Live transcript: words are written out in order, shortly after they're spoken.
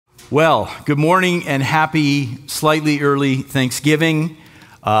Well, good morning and happy slightly early Thanksgiving.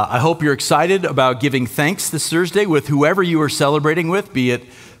 I hope you're excited about giving thanks this Thursday with whoever you are celebrating with, be it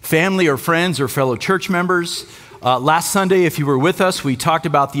family or friends or fellow church members. Last Sunday, if you were with us, we talked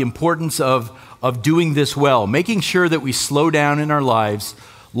about the importance of doing this well, making sure that we slow down in our lives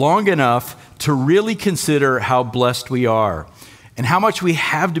long enough to really consider how blessed we are and how much we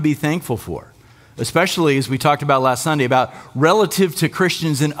have to be thankful for. Especially as we talked about last Sunday, about relative to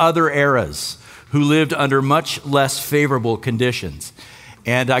Christians in other eras who lived under much less favorable conditions.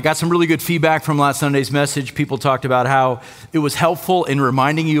 And I got some really good feedback from last Sunday's message. People talked about how it was helpful in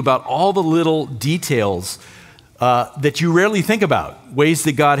reminding you about all the little details that you rarely think about, ways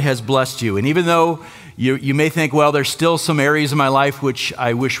that God has blessed you. And even though you may think, well, there's still some areas of my life which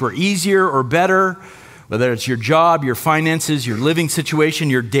I wish were easier or better, whether it's your job, your finances, your living situation,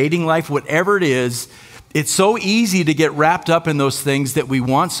 your dating life, whatever it is, it's so easy to get wrapped up in those things that we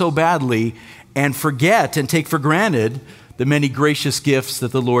want so badly and forget and take for granted the many gracious gifts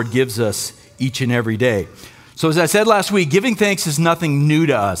that the Lord gives us each and every day. So as I said last week, giving thanks is nothing new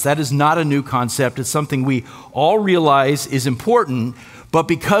to us. That is not a new concept. It's something we all realize is important, but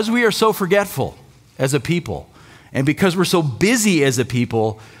because we are so forgetful as a people, and because we're so busy as a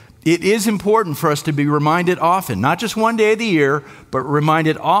people, it is important for us to be reminded often, not just one day of the year, but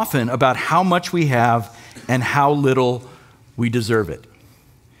reminded often about how much we have and how little we deserve it.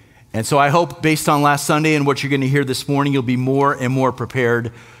 And so I hope based on last Sunday and what you're going to hear this morning, you'll be more and more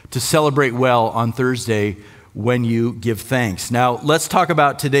prepared to celebrate well on Thursday when you give thanks. Now, let's talk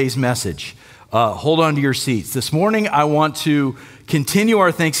about today's message. Hold on to your seats. This morning, I want to continue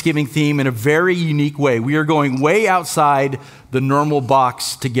our Thanksgiving theme in a very unique way. We are going way outside the normal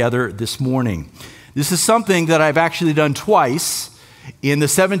box together this morning. This is something that I've actually done twice in the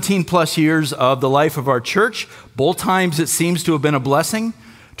 17 plus years of the life of our church. Both times it seems to have been a blessing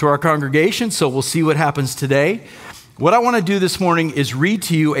to our congregation, so we'll see what happens today. What I want to do this morning is read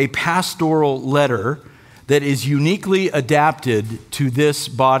to you a pastoral letter that is uniquely adapted to this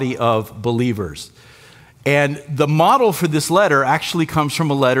body of believers. And the model for this letter actually comes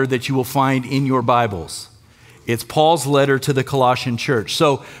from a letter that you will find in your Bibles. It's Paul's letter to the Colossian church.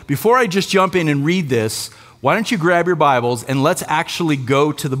 So before I just jump in and read this, why don't you grab your Bibles and let's actually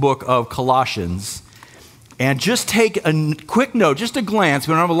go to the book of Colossians and just take a quick note, just a glance,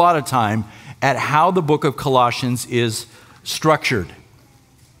 we don't have a lot of time, at how the book of Colossians is structured.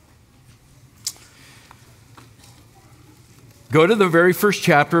 Go to the very first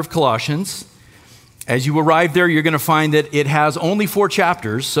chapter of Colossians. As you arrive there, you're going to find that it has only 4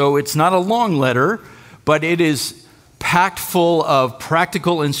 chapters, so it's not a long letter, but it is packed full of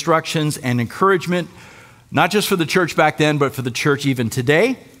practical instructions and encouragement, not just for the church back then, but for the church even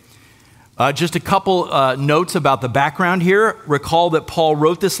today. Just a couple notes about the background here. Recall that Paul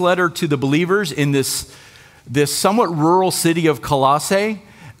wrote this letter to the believers in this somewhat rural city of Colossae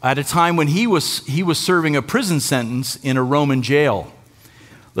at a time when he was serving a prison sentence in a Roman jail.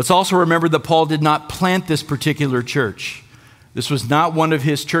 Let's also remember that Paul did not plant this particular church. This was not one of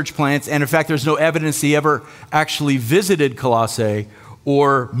his church plants, and in fact, there's no evidence he ever actually visited Colossae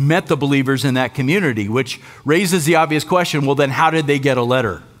or met the believers in that community, which raises the obvious question, well, then how did they get a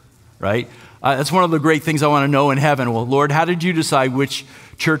letter, right? That's one of the great things I want to know in heaven. Well, Lord, how did you decide which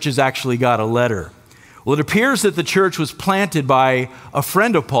churches actually got a letter? Well, it appears that the church was planted by a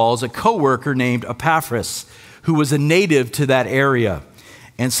friend of Paul's, a co-worker named Epaphras, who was a native to that area.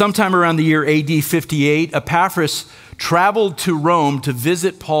 And sometime around the year AD 58, Epaphras traveled to Rome to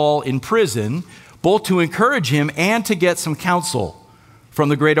visit Paul in prison, both to encourage him and to get some counsel from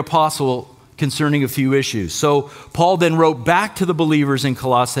the great apostle concerning a few issues. So Paul then wrote back to the believers in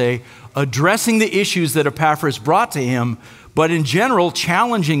Colossae, addressing the issues that Epaphras brought to him, but in general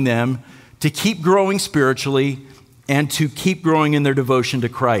challenging them to keep growing spiritually and to keep growing in their devotion to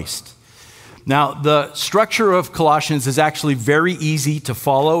Christ. Now, the structure of Colossians is actually very easy to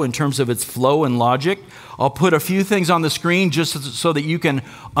follow in terms of its flow and logic. I'll put a few things on the screen just so that you can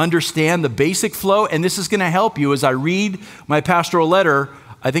understand the basic flow, and this is going to help you as I read my pastoral letter.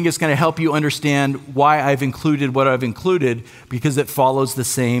 I think it's going to help you understand why I've included what I've included, because it follows the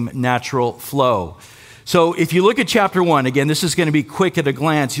same natural flow. So if you look at chapter 1, again, this is going to be quick at a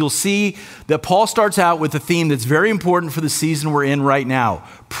glance, you'll see that Paul starts out with a theme that's very important for the season we're in right now,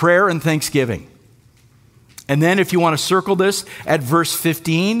 prayer and thanksgiving. And then if you want to circle this at verse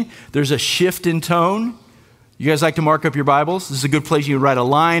 15, there's a shift in tone. You guys like to mark up your Bibles? This is a good place you can write a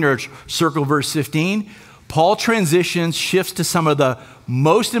line or circle verse 15. Paul transitions, shifts to some of the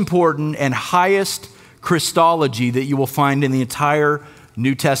most important and highest Christology that you will find in the entire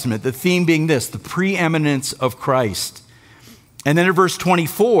New Testament. The theme being this, the preeminence of Christ. And then in verse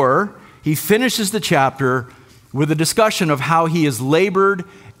 24, he finishes the chapter with a discussion of how he has labored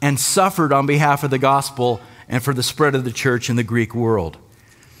and suffered on behalf of the gospel and for the spread of the church in the Greek world.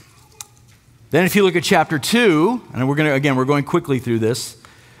 Then if you look at chapter 2, and we're going quickly through this,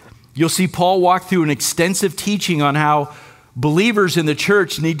 you'll see Paul walk through an extensive teaching on how believers in the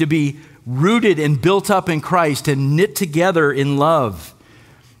church need to be rooted and built up in Christ and knit together in love.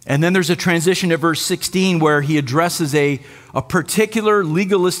 And then there's a transition at verse 16 where he addresses a particular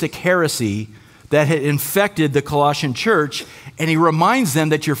legalistic heresy that had infected the Colossian church, and he reminds them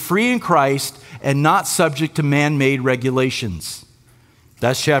that you're free in Christ and not subject to man-made regulations.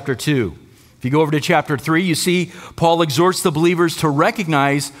 That's chapter 2. If you go over to chapter 3, you see Paul exhorts the believers to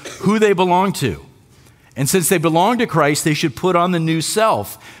recognize who they belong to. And since they belong to Christ, they should put on the new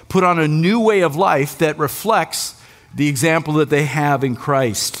self, put on a new way of life that reflects the example that they have in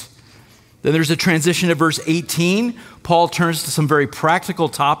Christ. Then there's a transition to verse 18. Paul turns to some very practical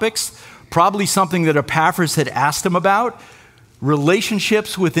topics, probably something that Epaphras had asked him about: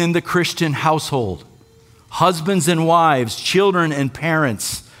 relationships within the Christian household, husbands and wives, children and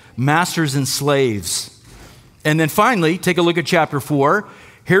parents, masters and slaves. And then finally, take a look at chapter 4.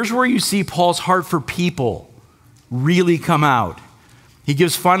 Here's where you see Paul's heart for people really come out. He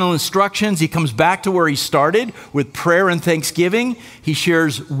gives final instructions. He comes back to where he started with prayer and thanksgiving. He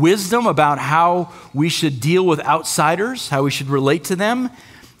shares wisdom about how we should deal with outsiders, how we should relate to them.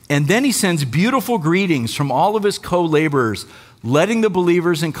 And then he sends beautiful greetings from all of his co-laborers, letting the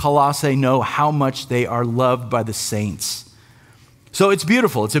believers in Colossae know how much they are loved by the saints. So it's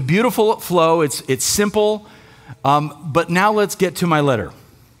beautiful. It's a beautiful flow. It's simple. But now let's get to my letter.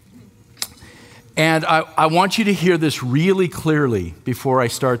 And I want you to hear this really clearly before I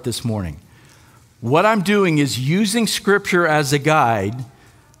start this morning. What I'm doing is using Scripture as a guide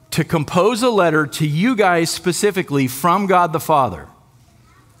to compose a letter to you guys specifically from God the Father.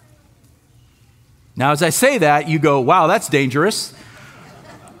 Now, as I say that, you go, wow, that's dangerous.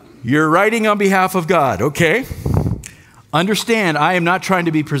 You're writing on behalf of God, okay? Understand, I am not trying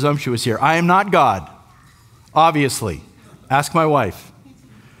to be presumptuous here. I am not God, obviously. Ask my wife.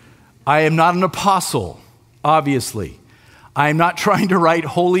 I am not an apostle, obviously. I am not trying to write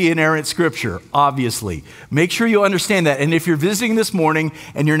holy inerrant scripture, obviously. Make sure you understand that. And if you're visiting this morning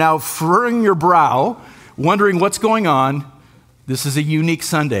and you're now furrowing your brow, wondering what's going on, this is a unique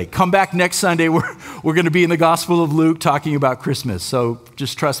Sunday. Come back next Sunday. We're going to be in the Gospel of Luke talking about Christmas. So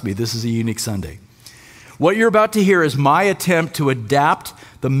just trust me, this is a unique Sunday. What you're about to hear is my attempt to adapt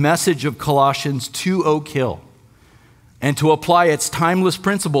the message of Colossians to Oak Hill and to apply its timeless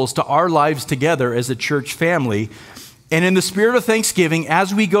principles to our lives together as a church family. And in the spirit of thanksgiving,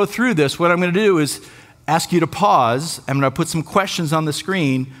 as we go through this, what I'm going to do is ask you to pause. I'm going to put some questions on the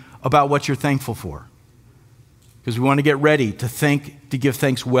screen about what you're thankful for, because we want to get ready to give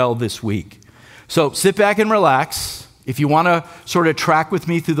thanks well this week. So sit back and relax. If you want to sort of track with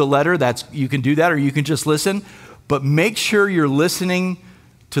me through the letter, you can do that, or you can just listen. But make sure you're listening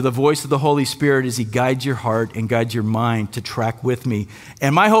to the voice of the Holy Spirit as he guides your heart and guides your mind to track with me.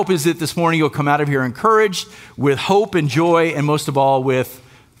 And my hope is that this morning you'll come out of here encouraged with hope and joy, and most of all with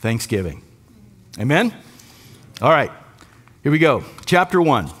thanksgiving. Amen? All right, here we go. Chapter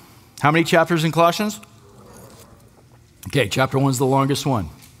 1. How many chapters in Colossians? Okay, chapter 1 is the longest one.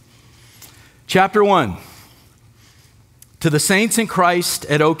 Chapter 1. To the saints in Christ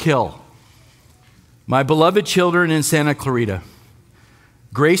at Oak Hill, my beloved children in Santa Clarita,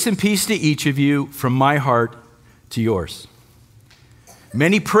 grace and peace to each of you from my heart to yours.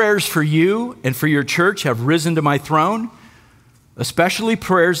 Many prayers for you and for your church have risen to my throne, especially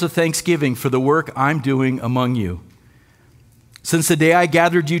prayers of thanksgiving for the work I'm doing among you. Since the day I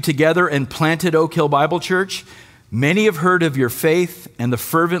gathered you together and planted Oak Hill Bible Church, many have heard of your faith and the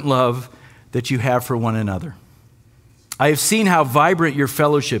fervent love that you have for one another. I have seen how vibrant your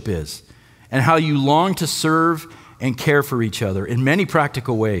fellowship is and how you long to serve and care for each other in many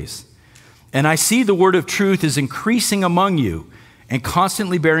practical ways. And I see the word of truth is increasing among you and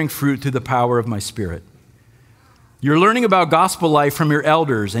constantly bearing fruit through the power of my Spirit. You're learning about gospel life from your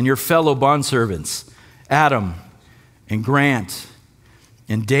elders and your fellow bondservants, Adam and Grant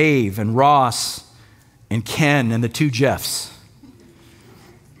and Dave and Ross and Ken and the two Jeffs.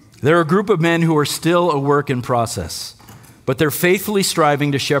 They're a group of men who are still a work in process, but they're faithfully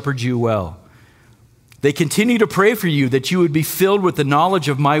striving to shepherd you well. They continue to pray for you that you would be filled with the knowledge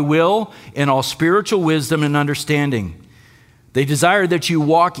of my will and all spiritual wisdom and understanding. They desire that you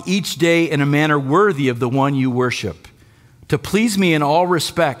walk each day in a manner worthy of the one you worship, to please me in all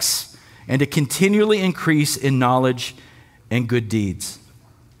respects, and to continually increase in knowledge and good deeds.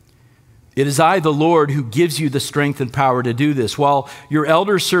 It is I, the Lord, who gives you the strength and power to do this. While your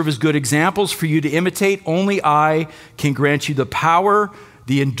elders serve as good examples for you to imitate, only I can grant you the power,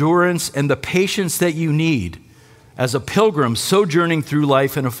 the endurance, and the patience that you need as a pilgrim sojourning through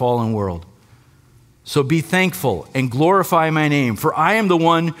life in a fallen world. So be thankful and glorify my name, for I am the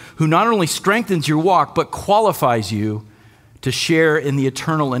one who not only strengthens your walk, but qualifies you to share in the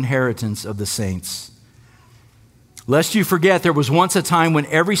eternal inheritance of the saints. Lest you forget, there was once a time when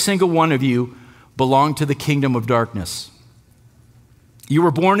every single one of you belonged to the kingdom of darkness. You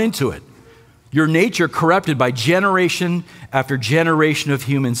were born into it, your nature corrupted by generation after generation of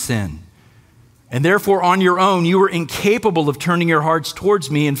human sin. And therefore, on your own, you were incapable of turning your hearts towards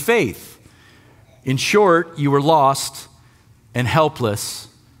me in faith. In short, you were lost and helpless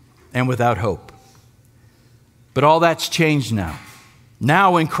and without hope. But all that's changed now.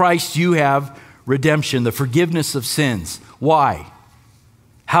 Now in Christ you have redemption, the forgiveness of sins. Why?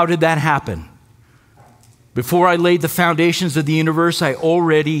 How did that happen? Before I laid the foundations of the universe, I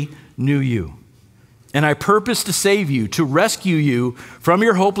already knew you. And I purposed to save you, to rescue you from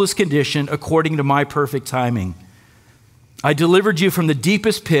your hopeless condition according to my perfect timing. I delivered you from the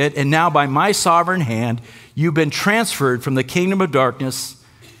deepest pit, and now by my sovereign hand, you've been transferred from the kingdom of darkness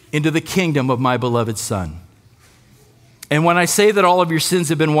into the kingdom of my beloved Son. And when I say that all of your sins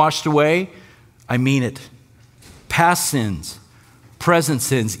have been washed away, I mean it. Past sins, present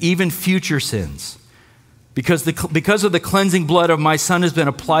sins, even future sins. Because of the cleansing blood of my Son has been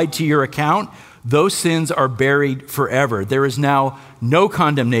applied to your account, those sins are buried forever. There is now no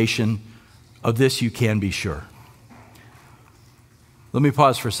condemnation. Of this you can be sure. Let me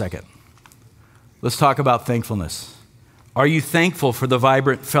pause for a second. Let's talk about thankfulness. Are you thankful for the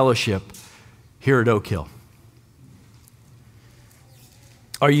vibrant fellowship here at Oak Hill?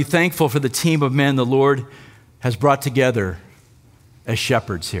 Are you thankful for the team of men the Lord has brought together as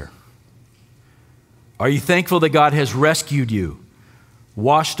shepherds here? Are you thankful that God has rescued you,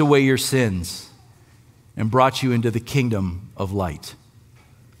 washed away your sins, and brought you into the kingdom of light?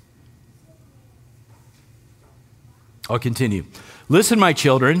 I'll continue. Listen, my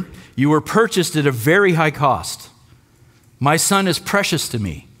children, you were purchased at a very high cost. My Son is precious to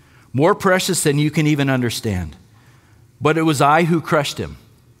me, more precious than you can even understand. But it was I who crushed him.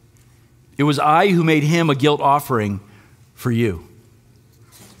 It was I who made him a guilt offering for you.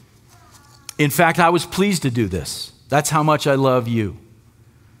 In fact, I was pleased to do this. That's how much I love you.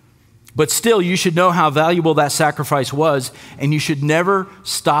 But still, you should know how valuable that sacrifice was, and you should never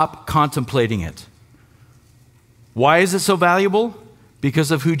stop contemplating it. Why is it so valuable?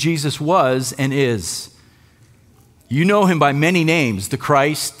 Because of who Jesus was and is. You know him by many names: the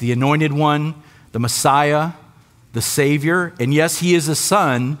Christ, the Anointed One, the Messiah, the Savior. And yes, he is a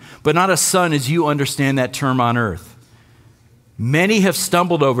son, but not a son as you understand that term on earth. Many have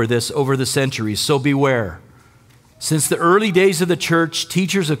stumbled over this over the centuries, so beware. Since the early days of the church,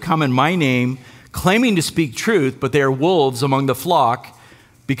 teachers have come in my name, claiming to speak truth, but they are wolves among the flock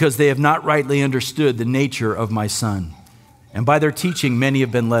because they have not rightly understood the nature of my Son. And by their teaching, many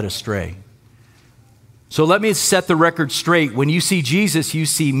have been led astray. So let me set the record straight. When you see Jesus, you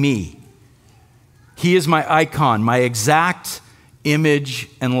see me. He is my icon, my exact image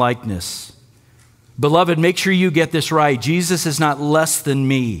and likeness. Beloved, make sure you get this right. Jesus is not less than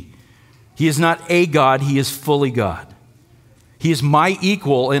me. He is not a God, he is fully God. He is my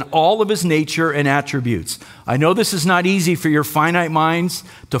equal in all of his nature and attributes. I know this is not easy for your finite minds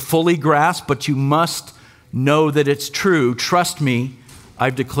to fully grasp, but you must know that it's true. Trust me,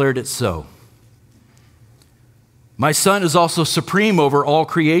 I've declared it so. My Son is also supreme over all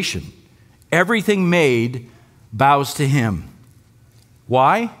creation. Everything made bows to him.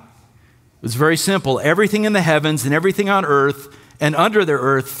 Why? It's very simple. Everything in the heavens and everything on earth and under the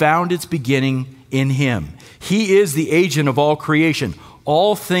earth found its beginning in him. He is the agent of all creation.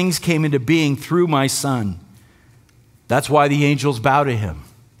 All things came into being through my Son. That's why the angels bow to him.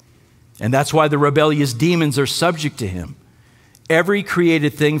 And that's why the rebellious demons are subject to him. Every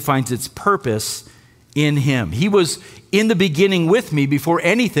created thing finds its purpose in him. He was in the beginning with me before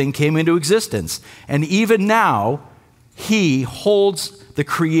anything came into existence. And even now, he holds the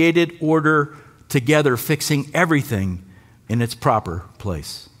created order together, fixing everything in its proper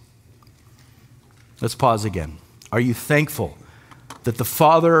place. Let's pause again. Are you thankful that the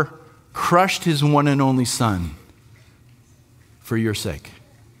Father crushed his one and only Son for your sake?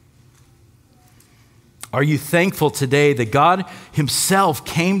 Are you thankful today that God himself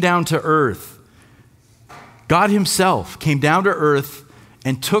came down to earth? God himself came down to earth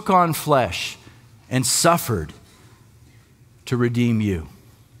and took on flesh and suffered to redeem you.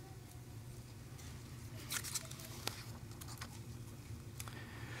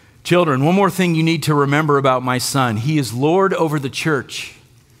 Children, one more thing you need to remember about my son. He is Lord over the church.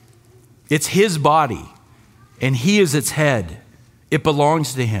 It's his body, and he is its head. It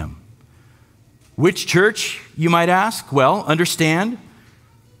belongs to him. Which church, you might ask? Well, understand,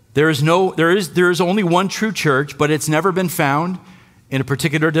 there is only one true church, but it's never been found in a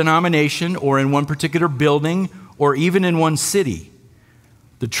particular denomination or in one particular building or even in one city.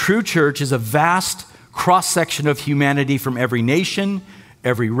 The true church is a vast cross-section of humanity from every nation,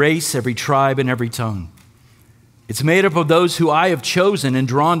 every race, every tribe, and every tongue. It's made up of those who I have chosen and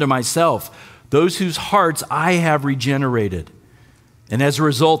drawn to myself, those whose hearts I have regenerated. And as a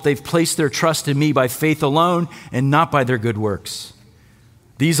result, they've placed their trust in me by faith alone and not by their good works.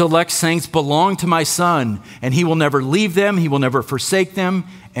 These elect saints belong to my Son, and he will never leave them, he will never forsake them,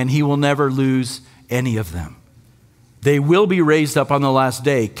 and he will never lose any of them. They will be raised up on the last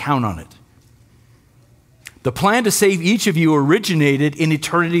day. Count on it. The plan to save each of you originated in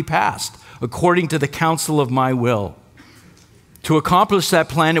eternity past, according to the counsel of my will. To accomplish that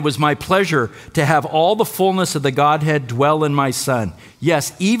plan, it was my pleasure to have all the fullness of the Godhead dwell in my Son.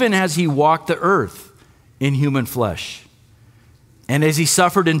 Yes, even as he walked the earth in human flesh. And as he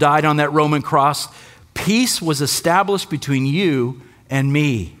suffered and died on that Roman cross, peace was established between you and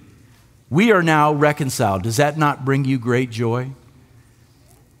me. We are now reconciled. Does that not bring you great joy?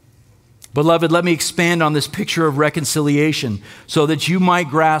 Beloved, let me expand on this picture of reconciliation so that you might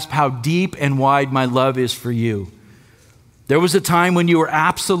grasp how deep and wide my love is for you. There was a time when you were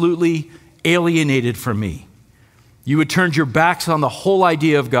absolutely alienated from me. You had turned your backs on the whole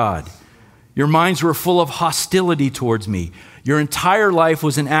idea of God. Your minds were full of hostility towards me. Your entire life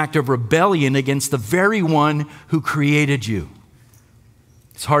was an act of rebellion against the very one who created you.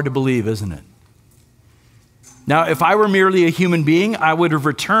 It's hard to believe, isn't it? Now, if I were merely a human being, I would have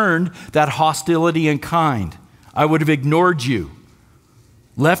returned that hostility in kind. I would have ignored you,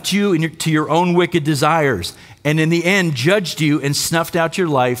 left you to your own wicked desires, and in the end judged you and snuffed out your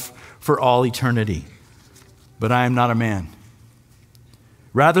life for all eternity. But I am not a man.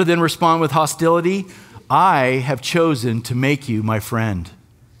 Rather than respond with hostility, I have chosen to make you my friend.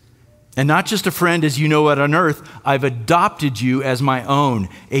 And not just a friend as you know it on earth, I've adopted you as my own,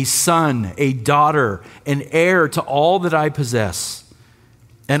 a son, a daughter, an heir to all that I possess.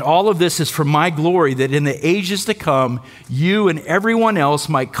 And all of this is for my glory, that in the ages to come, you and everyone else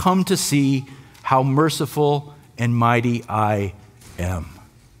might come to see how merciful and mighty I am.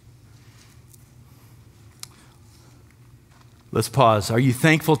 Let's pause. Are you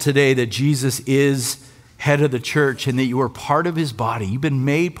thankful today that Jesus is head of the church and that you are part of his body? You've been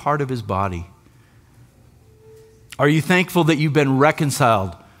made part of his body. Are you thankful that you've been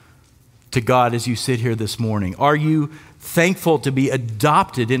reconciled to God as you sit here this morning? Are you thankful to be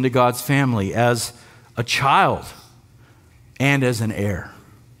adopted into God's family as a child and as an heir?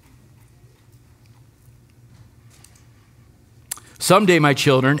 Someday, my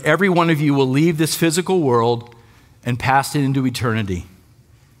children, every one of you will leave this physical world and pass it into eternity.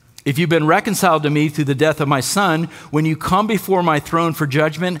 If you've been reconciled to me through the death of my Son, when you come before my throne for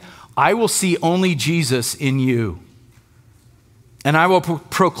judgment, I will see only Jesus in you. And I will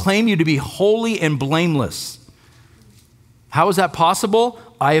proclaim you to be holy and blameless. How is that possible?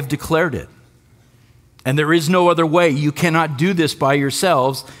 I have declared it. And there is no other way. You cannot do this by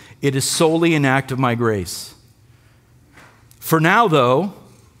yourselves. It is solely an act of my grace. For now, though,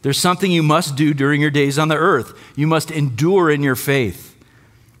 there's something you must do during your days on the earth. You must endure in your faith.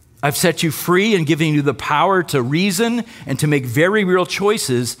 I've set you free and given you the power to reason and to make very real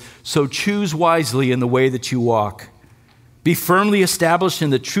choices, so choose wisely in the way that you walk. Be firmly established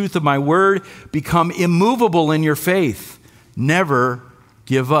in the truth of my word. Become immovable in your faith. Never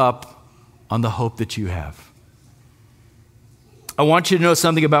give up on the hope that you have. I want you to know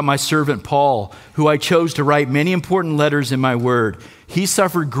something about my servant Paul, who I chose to write many important letters in my word. He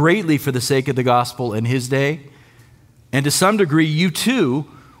suffered greatly for the sake of the gospel in his day, and to some degree, you too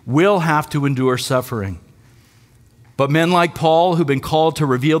will have to endure suffering. But men like Paul, who've been called to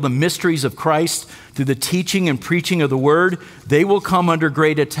reveal the mysteries of Christ through the teaching and preaching of the word, they will come under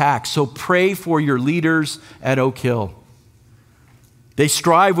great attack. So pray for your leaders at Oak Hill. They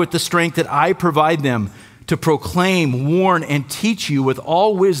strive with the strength that I provide them to proclaim, warn, and teach you with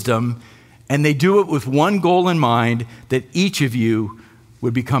all wisdom, and they do it with one goal in mind, that each of you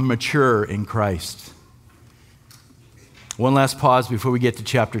would become mature in Christ. One last pause before we get to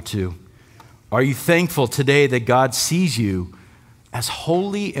chapter 2. Are you thankful today that God sees you as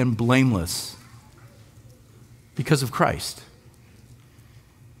holy and blameless because of Christ?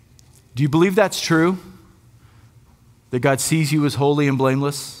 Do you believe that's true? That God sees you as holy and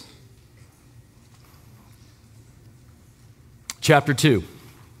blameless? Chapter 2.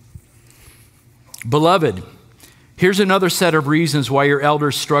 Beloved, here's another set of reasons why your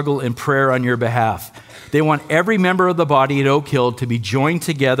elders struggle in prayer on your behalf. They want every member of the body at Oak Hill to be joined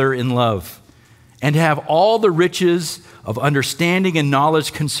together in love and to have all the riches of understanding and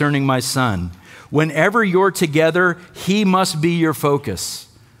knowledge concerning my son. Whenever you're together, he must be your focus,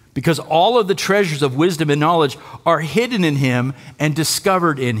 because all of the treasures of wisdom and knowledge are hidden in him and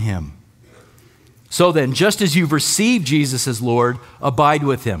discovered in him. So then, just as you've received Jesus as Lord, abide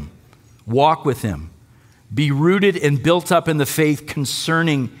with him, walk with him, be rooted and built up in the faith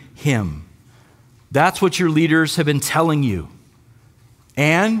concerning him. That's what your leaders have been telling you.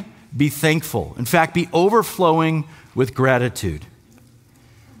 And be thankful. In fact, be overflowing with gratitude.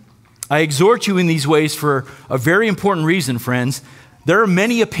 I exhort you in these ways for a very important reason, friends. There are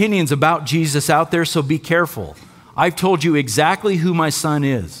many opinions about Jesus out there, so be careful. I've told you exactly who my son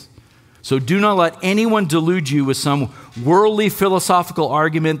is. So do not let anyone delude you with some worldly philosophical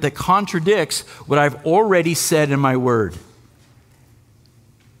argument that contradicts what I've already said in my word.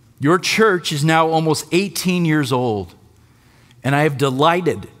 Your church is now almost 18 years old, and I have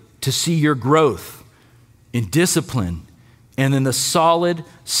delighted to see your growth in discipline and in the solid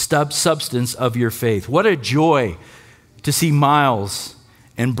substance of your faith. What a joy to see Miles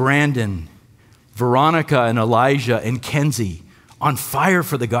and Brandon, Veronica and Elijah and Kenzie on fire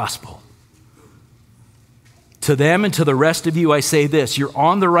for the gospel. To them and to the rest of you, I say this: you're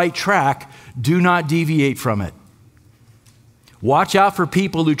on the right track. Do not deviate from it. Watch out for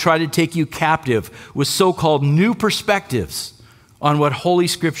people who try to take you captive with so-called new perspectives on what Holy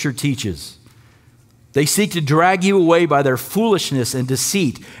Scripture teaches. They seek to drag you away by their foolishness and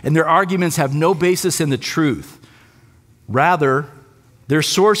deceit, and their arguments have no basis in the truth. Rather, their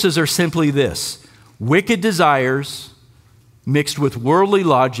sources are simply this: wicked desires mixed with worldly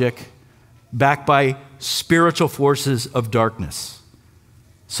logic, backed by spiritual forces of darkness.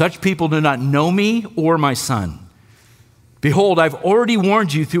 Such people do not know me or my son. Behold, I've already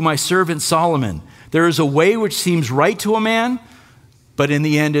warned you through my servant Solomon. There is a way which seems right to a man, but in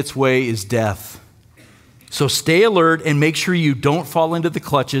the end its way is death. So stay alert and make sure you don't fall into the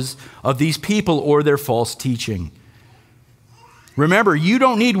clutches of these people or their false teaching. Remember, you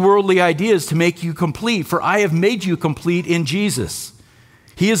don't need worldly ideas to make you complete, for I have made you complete in Jesus.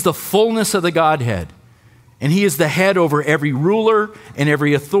 He is the fullness of the Godhead, and he is the head over every ruler and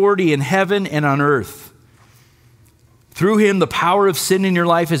every authority in heaven and on earth. Through him, the power of sin in your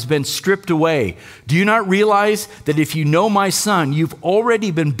life has been stripped away. Do you not realize that if you know my son, you've already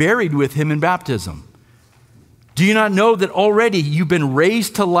been buried with him in baptism? Do you not know that already you've been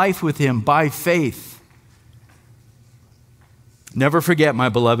raised to life with him by faith? Never forget, my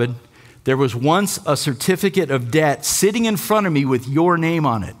beloved, there was once a certificate of debt sitting in front of me with your name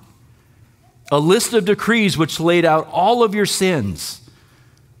on it. A list of decrees which laid out all of your sins.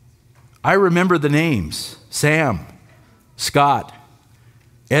 I remember the names: Sam, Scott,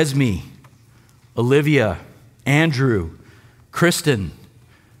 Esme, Olivia, Andrew, Kristen,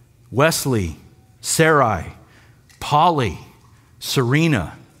 Wesley, Sarai, Polly,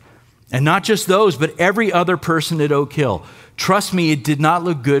 Serena, and not just those, but every other person at Oak Hill. Trust me, it did not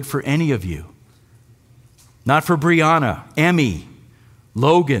look good for any of you. Not for Brianna, Emmy,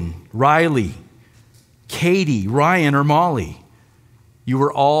 Logan, Riley, Katie, Ryan, or Molly. You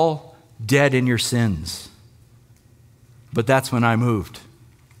were all dead in your sins. But that's when I moved.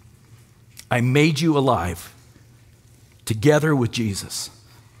 I made you alive together with Jesus.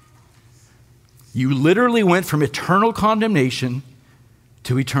 You literally went from eternal condemnation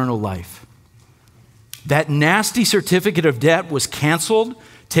to eternal life. That nasty certificate of debt was canceled,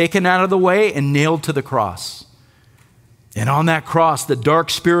 taken out of the way, and nailed to the cross. And on that cross, the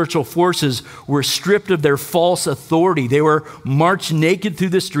dark spiritual forces were stripped of their false authority. They were marched naked through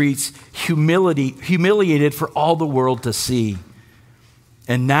the streets, humiliated for all the world to see.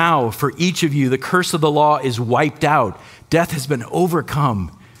 And now, for each of you, the curse of the law is wiped out. Death has been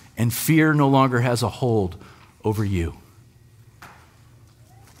overcome, and fear no longer has a hold over you.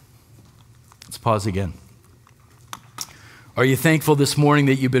 Let's pause again. Are you thankful this morning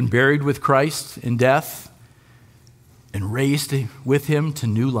that you've been buried with Christ in death and raised with him to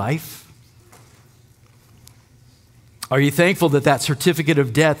new life? Are you thankful that that certificate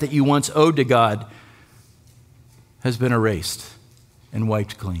of debt that you once owed to God has been erased and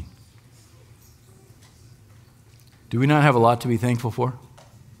wiped clean? Do we not have a lot to be thankful for?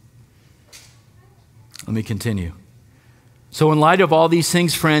 Let me continue. So in light of all these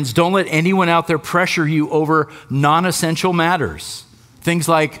things, friends, don't let anyone out there pressure you over non-essential matters. Things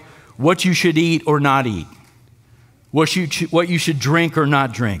like what you should eat or not eat, what you should drink or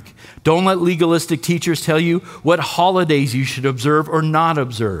not drink. Don't let legalistic teachers tell you what holidays you should observe or not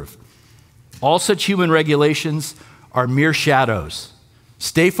observe. All such human regulations are mere shadows.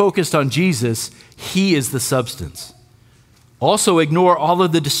 Stay focused on Jesus. He is the substance. Also, ignore all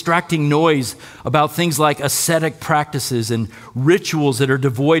of the distracting noise about things like ascetic practices and rituals that are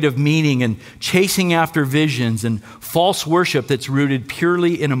devoid of meaning and chasing after visions and false worship that's rooted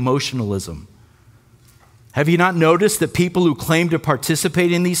purely in emotionalism. Have you not noticed that people who claim to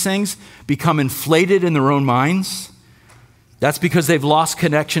participate in these things become inflated in their own minds? That's because they've lost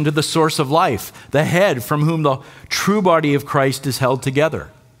connection to the source of life, the head from whom the true body of Christ is held together.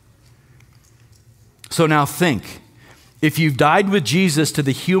 So now think. If you've died with Jesus to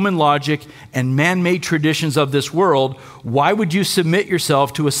the human logic and man-made traditions of this world, why would you submit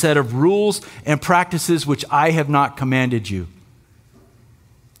yourself to a set of rules and practices which I have not commanded you?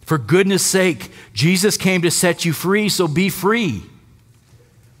 For goodness sake, Jesus came to set you free, so be free.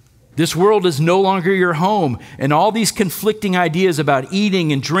 This world is no longer your home, and all these conflicting ideas about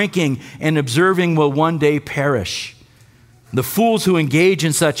eating and drinking and observing will one day perish. The fools who engage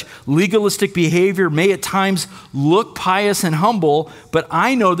in such legalistic behavior may at times look pious and humble, but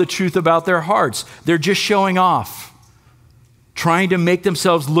I know the truth about their hearts. They're just showing off, trying to make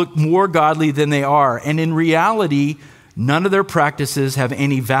themselves look more godly than they are. And in reality, none of their practices have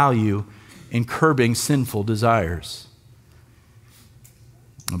any value in curbing sinful desires.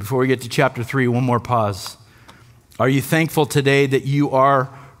 Before we get to chapter 3, one more pause. Are you thankful today that you are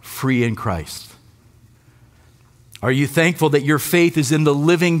free in Christ? Are you thankful that your faith is in the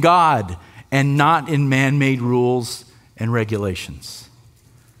living God and not in man-made rules and regulations?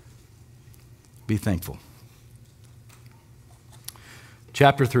 Be thankful.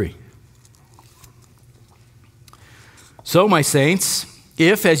 Chapter 3. So, my saints,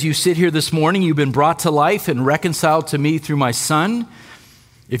 if, as you sit here this morning, you've been brought to life and reconciled to me through my Son,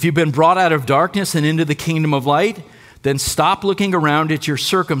 if you've been brought out of darkness and into the kingdom of light, then stop looking around at your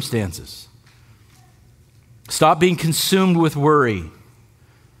circumstances. Stop being consumed with worry.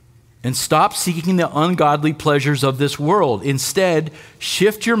 And stop seeking the ungodly pleasures of this world. Instead,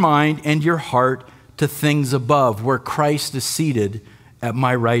 shift your mind and your heart to things above, where Christ is seated at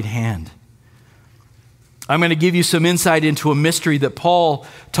my right hand. I'm going to give you some insight into a mystery that Paul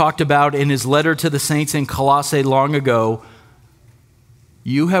talked about in his letter to the saints in Colossae long ago.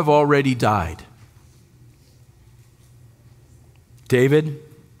 You have already died. David,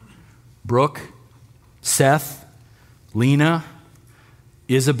 Brooke, Seth, Lena,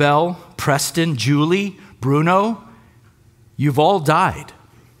 Isabel, Preston, Julie, Bruno, you've all died.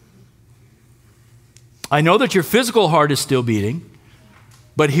 I know that your physical heart is still beating,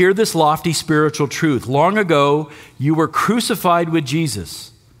 but hear this lofty spiritual truth. Long ago, you were crucified with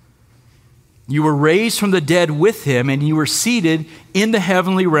Jesus. You were raised from the dead with him, and you were seated in the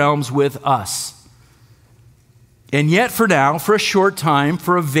heavenly realms with us. And yet for now, for a short time,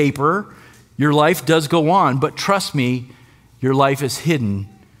 for a vapor, your life does go on, but trust me, your life is hidden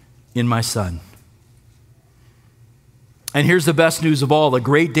in my Son. And here's the best news of all. The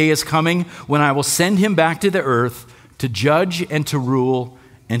great day is coming when I will send him back to the earth to judge and to rule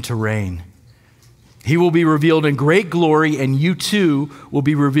and to reign. He will be revealed in great glory, and you too will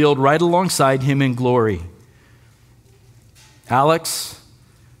be revealed right alongside him in glory. Alex,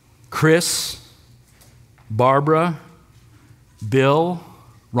 Chris, Barbara, Bill,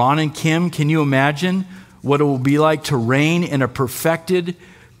 Ron and Kim, can you imagine what it will be like to reign in a perfected,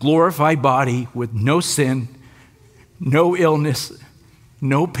 glorified body with no sin, no illness,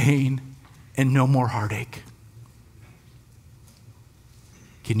 no pain, and no more heartache?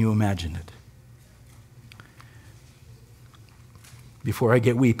 Can you imagine it? Before I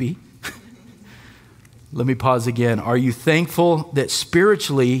get weepy, let me pause again. Are you thankful that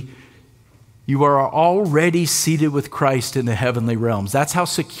spiritually you are already seated with Christ in the heavenly realms? That's how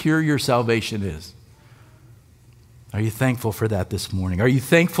secure your salvation is. Are you thankful for that this morning? Are you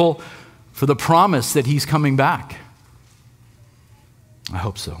thankful for the promise that he's coming back? I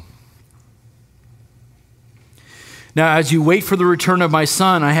hope so. Now, as you wait for the return of my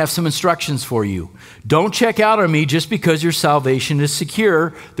Son, I have some instructions for you. Don't check out on me just because your salvation is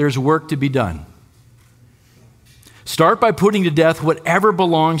secure. There's work to be done. Start by putting to death whatever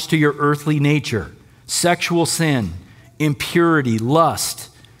belongs to your earthly nature: sexual sin, impurity, lust,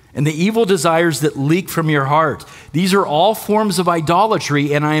 and the evil desires that leak from your heart. These are all forms of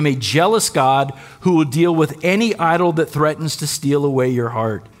idolatry, and I am a jealous God who will deal with any idol that threatens to steal away your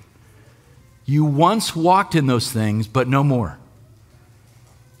heart. You once walked in those things, but no more.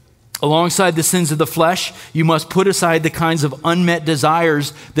 Alongside the sins of the flesh, you must put aside the kinds of unmet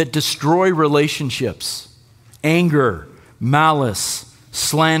desires that destroy relationships: anger, malice,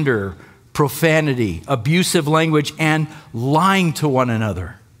 slander, profanity, abusive language, and lying to one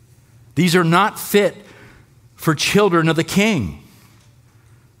another. These are not fit for children of the king.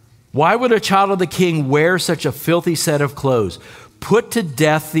 Why would a child of the king wear such a filthy set of clothes? Put to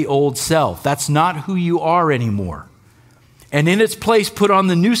death the old self. That's not who you are anymore. And in its place, put on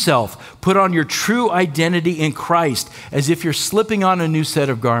the new self. Put on your true identity in Christ, as if you're slipping on a new set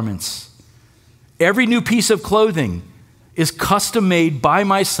of garments. Every new piece of clothing is custom made by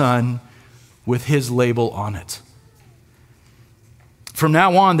my Son with his label on it. From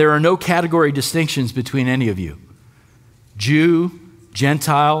now on, there are no category distinctions between any of you. Jew,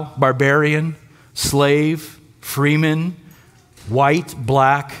 Gentile, barbarian, slave, freeman, white,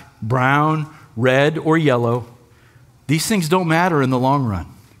 black, brown, red, or yellow. These things don't matter in the long run.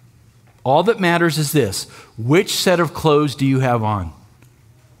 All that matters is this: which set of clothes do you have on?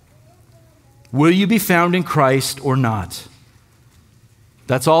 Will you be found in Christ or not?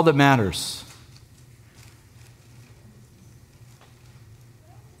 That's all that matters.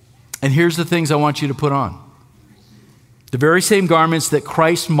 And here's the things I want you to put on. The very same garments that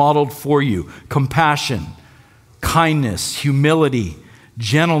Christ modeled for you: compassion, kindness, humility,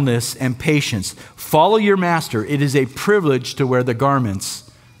 gentleness, and patience. Follow your master. It is a privilege to wear the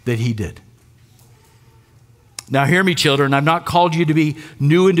garments that he did. Now hear me, children. I've not called you to be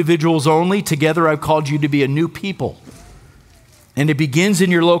new individuals only. Together I've called you to be a new people. And it begins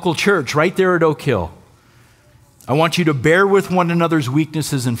in your local church, right there at Oak Hill. I want you to bear with one another's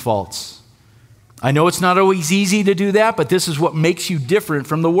weaknesses and faults. I know it's not always easy to do that, but this is what makes you different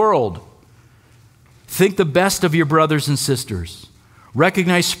from the world. Think the best of your brothers and sisters.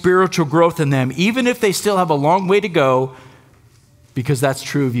 Recognize spiritual growth in them, even if they still have a long way to go, because that's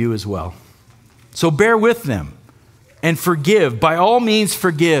true of you as well. So bear with them and forgive. By all means,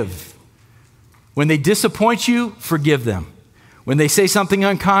 forgive. When they disappoint you, forgive them. When they say something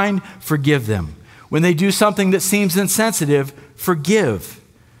unkind, forgive them. When they do something that seems insensitive, forgive.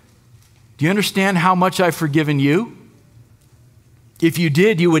 Do you understand how much I've forgiven you? If you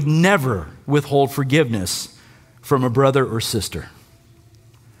did, you would never withhold forgiveness from a brother or sister.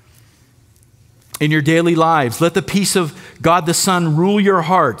 In your daily lives, let the peace of God the Son rule your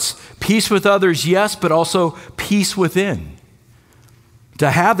hearts. Peace with others, yes, but also peace within.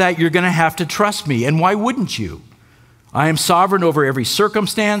 To have that, you're going to have to trust me. And why wouldn't you? I am sovereign over every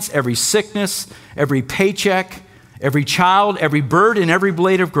circumstance, every sickness, every paycheck, every child, every bird, and every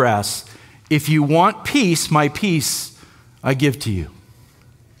blade of grass. If you want peace, my peace I give to you.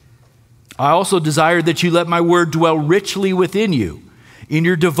 I also desire that you let my word dwell richly within you, in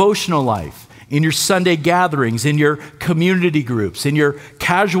your devotional life, in your Sunday gatherings, in your community groups, in your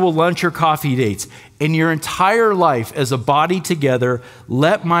casual lunch or coffee dates, in your entire life as a body together.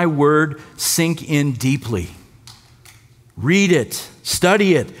 Let my word sink in deeply. Read it,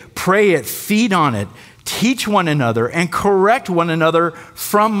 study it, pray it, feed on it, teach one another, and correct one another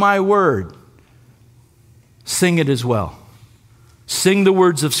from my word. Sing it as well. Sing the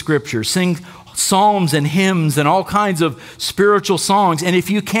words of Scripture. Sing psalms and hymns and all kinds of spiritual songs. And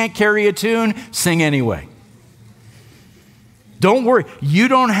if you can't carry a tune, sing anyway. Don't worry. You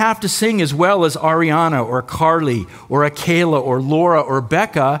don't have to sing as well as Ariana or Carly or Akela or Laura or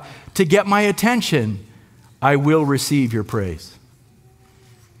Becca to get my attention. I will receive your praise.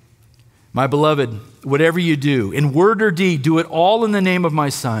 My beloved, whatever you do, in word or deed, do it all in the name of my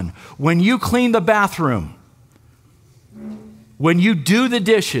Son. When you clean the bathroom, when you do the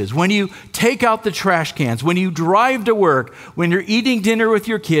dishes, when you take out the trash cans, when you drive to work, when you're eating dinner with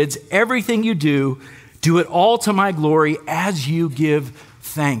your kids, everything you do, do it all to my glory as you give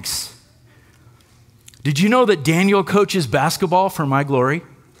thanks. Did you know that Daniel coaches basketball for my glory?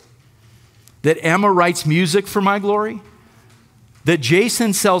 That Emma writes music for my glory? That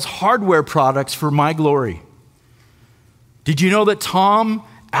Jason sells hardware products for my glory? Did you know that Tom,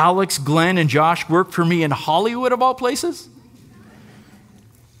 Alex, Glenn, and Josh work for me in Hollywood of all places?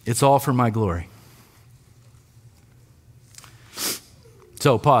 It's all for my glory.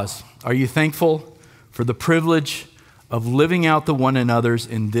 So pause. Are you thankful for the privilege of living out the one another's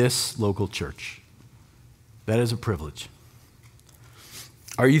in this local church? That is a privilege.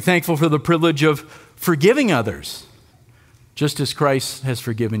 Are you thankful for the privilege of forgiving others, just as Christ has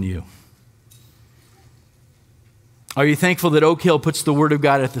forgiven you? Are you thankful that Oak Hill puts the Word of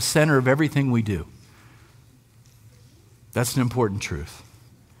God at the center of everything we do? That's an important truth.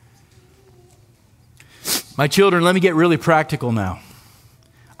 My children, let me get really practical now.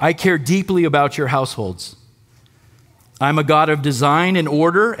 I care deeply about your households. I'm a God of design and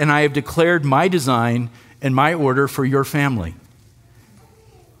order, and I have declared my design and my order for your family.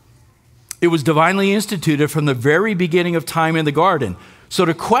 It was divinely instituted from the very beginning of time in the garden. So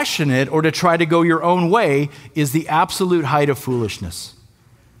to question it or to try to go your own way is the absolute height of foolishness.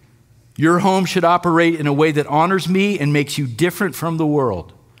 Your home should operate in a way that honors me and makes you different from the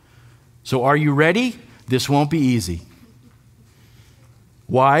world. So are you ready? This won't be easy.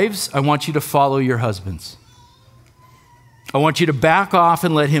 Wives, I want you to follow your husbands. I want you to back off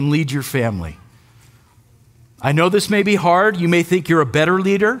and let him lead your family. I know this may be hard. You may think you're a better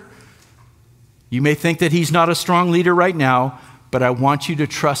leader. You may think that he's not a strong leader right now, but I want you to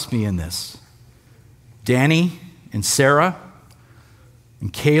trust me in this. Danny and Sarah,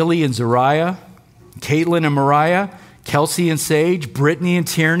 and Kaylee and Zariah, Caitlin and Mariah, Kelsey and Sage, Brittany and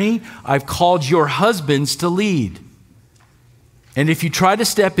Tierney, I've called your husbands to lead. And if you try to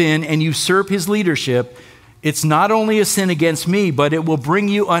step in and usurp his leadership, it's not only a sin against me, but it will bring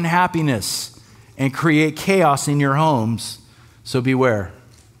you unhappiness and create chaos in your homes. So beware.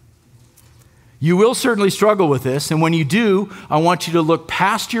 You will certainly struggle with this, and when you do, I want you to look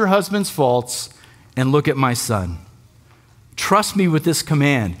past your husband's faults and look at my son. Trust me with this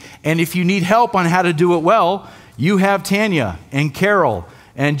command. And if you need help on how to do it well, you have Tanya and Carol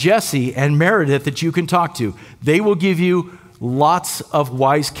and Jesse and Meredith that you can talk to. They will give you lots of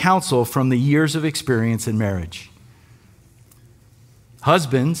wise counsel from the years of experience in marriage.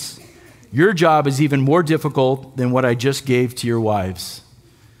 Husbands, your job is even more difficult than what I just gave to your wives.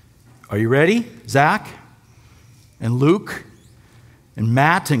 Are you ready? Zach and Luke and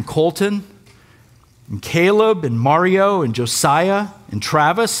Matt and Colton and Caleb and Mario and Josiah and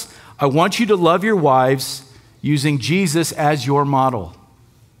Travis, I want you to love your wives using Jesus as your model.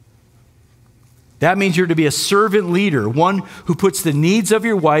 That means you're to be a servant leader, one who puts the needs of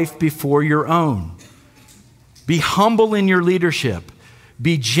your wife before your own. Be humble in your leadership.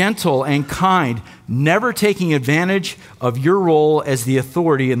 Be gentle and kind, never taking advantage of your role as the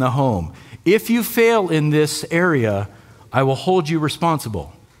authority in the home. If you fail in this area, I will hold you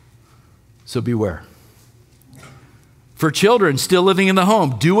responsible. So beware. For children still living in the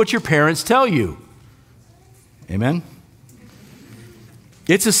home, do what your parents tell you. Amen?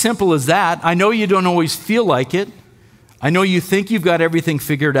 It's as simple as that. I know you don't always feel like it. I know you think you've got everything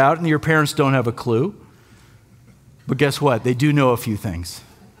figured out and your parents don't have a clue. But guess what? They do know a few things.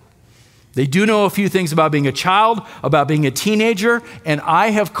 They do know a few things about being a child, about being a teenager, and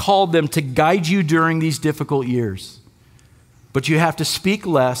I have called them to guide you during these difficult years. But you have to speak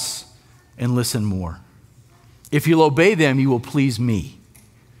less and listen more. If you'll obey them, you will please me.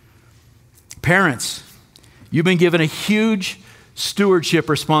 Parents, you've been given a huge stewardship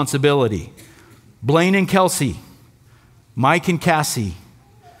responsibility. Blaine and Kelsey, Mike and Cassie,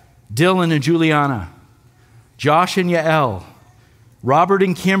 Dylan and Juliana, Josh and Yael, Robert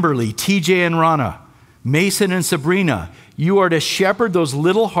and Kimberly, TJ and Rana, Mason and Sabrina. You are to shepherd those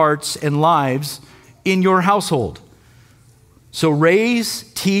little hearts and lives in your household. So raise,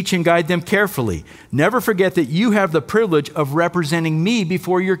 teach, and guide them carefully. Never forget that you have the privilege of representing me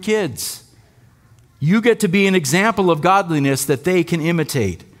before your kids. You get to be an example of godliness that they can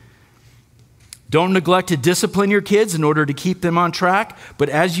imitate. Don't neglect to discipline your kids in order to keep them on track, but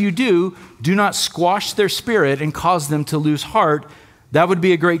as you do, do not squash their spirit and cause them to lose heart. That would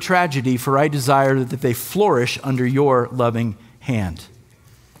be a great tragedy, for I desire that they flourish under your loving hand.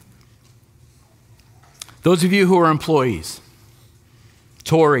 Those of you who are employees,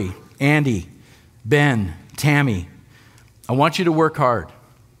 Tori, Andy, Ben, Tammy, I want you to work hard.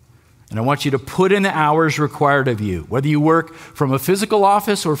 And I want you to put in the hours required of you, whether you work from a physical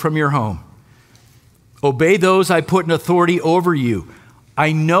office or from your home. Obey those I put in authority over you.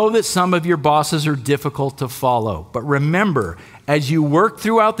 I know that some of your bosses are difficult to follow, but remember, as you work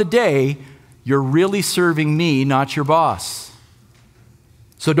throughout the day, you're really serving me, not your boss.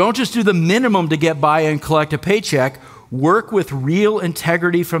 So don't just do the minimum to get by and collect a paycheck. Work with real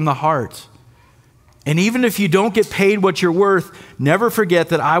integrity from the heart. And even if you don't get paid what you're worth, never forget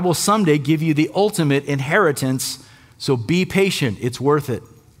that I will someday give you the ultimate inheritance. So be patient. It's worth it.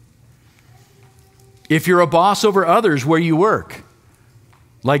 If you're a boss over others where you work,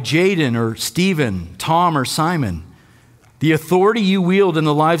 like Jaden or Stephen, Tom or Simon, the authority you wield in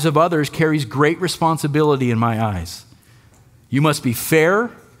the lives of others carries great responsibility in my eyes. You must be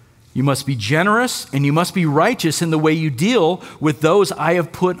fair, you must be generous, and you must be righteous in the way you deal with those I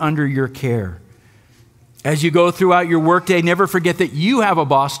have put under your care. As you go throughout your workday, never forget that you have a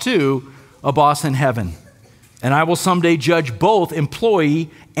boss too, a boss in heaven. And I will someday judge both employee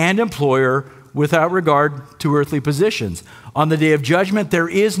and employer without regard to earthly positions. On the day of judgment, there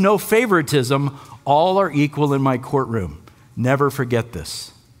is no favoritism. All are equal in my courtroom. Never forget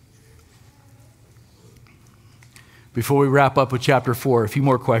this. Before we wrap up with chapter 4, a few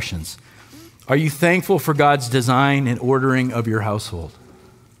more questions. Are you thankful for God's design and ordering of your household?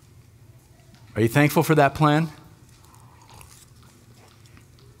 Are you thankful for that plan?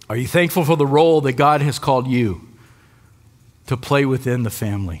 Are you thankful for the role that God has called you to play within the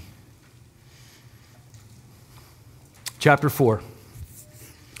family? Chapter 4.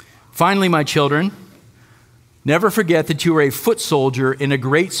 Finally, my children, never forget that you are a foot soldier in a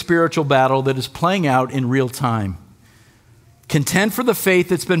great spiritual battle that is playing out in real time. Contend for the faith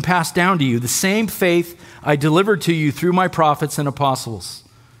that's been passed down to you, the same faith I delivered to you through my prophets and apostles.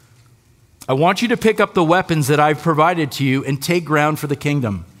 I want you to pick up the weapons that I've provided to you and take ground for the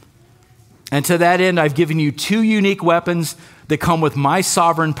kingdom. And to that end, I've given you 2 unique weapons that come with my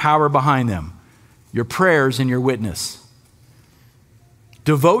sovereign power behind them, your prayers and your witness.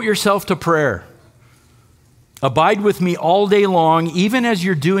 Devote yourself to prayer. Abide with me all day long, even as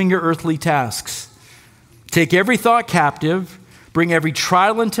you're doing your earthly tasks. Take every thought captive, bring every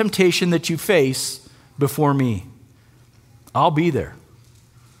trial and temptation that you face before me. I'll be there.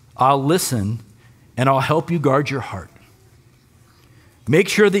 I'll listen, and I'll help you guard your heart. Make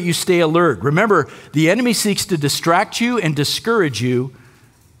sure that you stay alert. Remember, the enemy seeks to distract you and discourage you.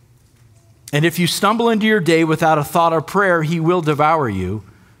 And if you stumble into your day without a thought of prayer, he will devour you.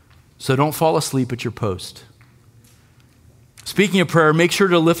 So don't fall asleep at your post. Speaking of prayer, make sure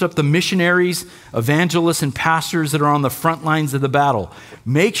to lift up the missionaries, evangelists, and pastors that are on the front lines of the battle.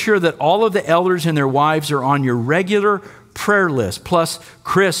 Make sure that all of the elders and their wives are on your regular prayer list, plus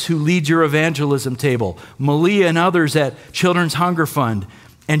Chris, who leads your evangelism table, Malia and others at Children's Hunger Fund,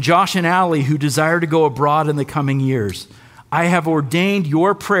 and Josh and Allie, who desire to go abroad in the coming years. I have ordained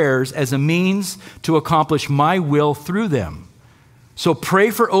your prayers as a means to accomplish my will through them. So pray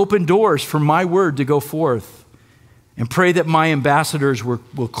for open doors for my word to go forth, and pray that my ambassadors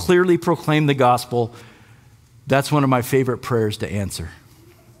will clearly proclaim the gospel. That's one of my favorite prayers to answer.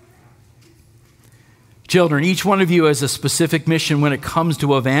 Children, each one of you has a specific mission when it comes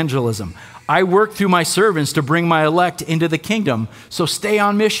to evangelism. I work through my servants to bring my elect into the kingdom, so stay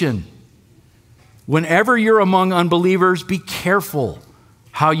on mission. Whenever you're among unbelievers, be careful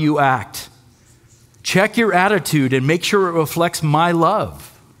how you act. Check your attitude and make sure it reflects my love.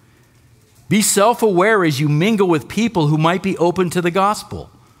 Be self-aware as you mingle with people who might be open to the gospel.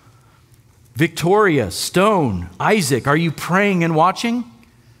 Victoria, Stone, Isaac, are you praying and watching?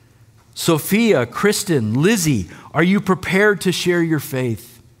 Sophia, Kristen, Lizzie, are you prepared to share your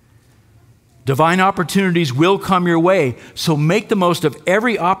faith? Divine opportunities will come your way, so make the most of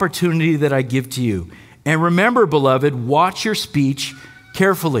every opportunity that I give to you. And remember, beloved, watch your speech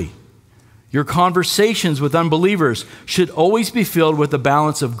carefully. Your conversations with unbelievers should always be filled with a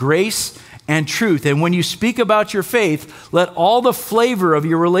balance of grace and truth. And when you speak about your faith, let all the flavor of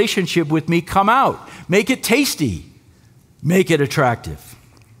your relationship with me come out. Make it tasty. Make it attractive.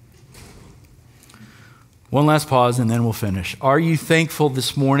 One last pause and then we'll finish. Are you thankful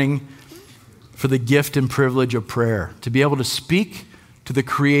this morning for the gift and privilege of prayer, to be able to speak to the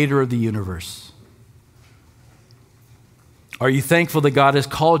creator of the universe? Are you thankful that God has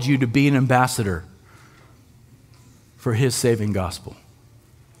called you to be an ambassador for his saving gospel?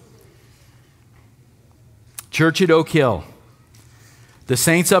 Church at Oak Hill, the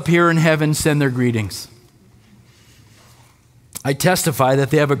saints up here in heaven send their greetings. I testify that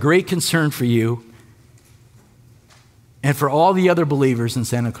they have a great concern for you and for all the other believers in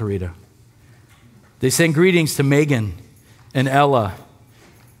Santa Clarita. They send greetings to Megan and Ella,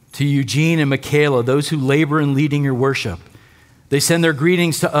 to Eugene and Michaela, those who labor in leading your worship. They send their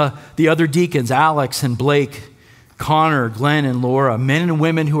greetings to the other deacons, Alex and Blake, Connor, Glenn, and Laura, men and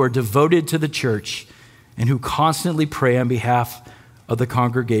women who are devoted to the church and who constantly pray on behalf of the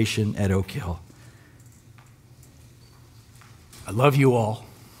congregation at Oak Hill. I love you all,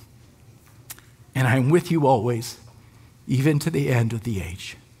 and I'm with you always, even to the end of the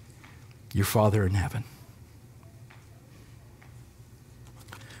age. Your Father in heaven.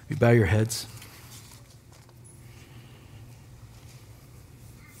 You bow your heads.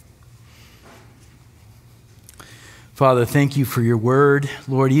 Father, thank you for your word.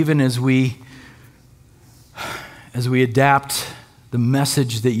 Lord, even as we adapt the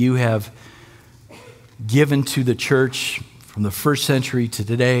message that you have given to the church from the first century to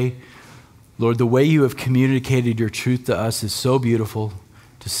today, Lord, the way you have communicated your truth to us is so beautiful.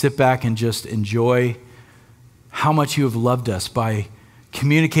 To sit back and just enjoy how much you have loved us by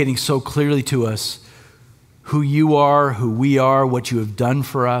communicating so clearly to us who you are, who we are, what you have done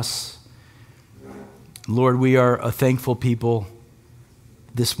for us. Lord, we are a thankful people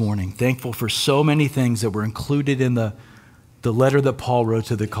this morning, thankful for so many things that were included in the letter that Paul wrote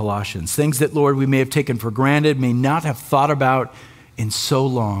to the Colossians, things that, Lord, we may have taken for granted, may not have thought about in so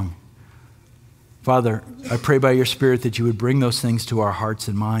long. Father, I pray by your Spirit that you would bring those things to our hearts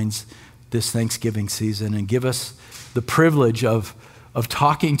and minds this Thanksgiving season and give us the privilege of of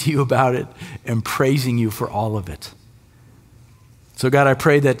talking to you about it and praising you for all of it. So God, I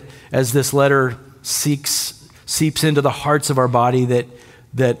pray that as this letter seeps into the hearts of our body,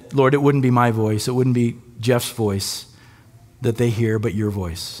 that Lord, it wouldn't be my voice, it wouldn't be Jeff's voice that they hear, but your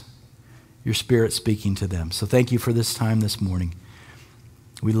voice, your Spirit speaking to them. So thank you for this time this morning.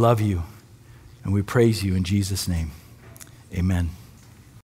 We love you and we praise you in Jesus' name. Amen.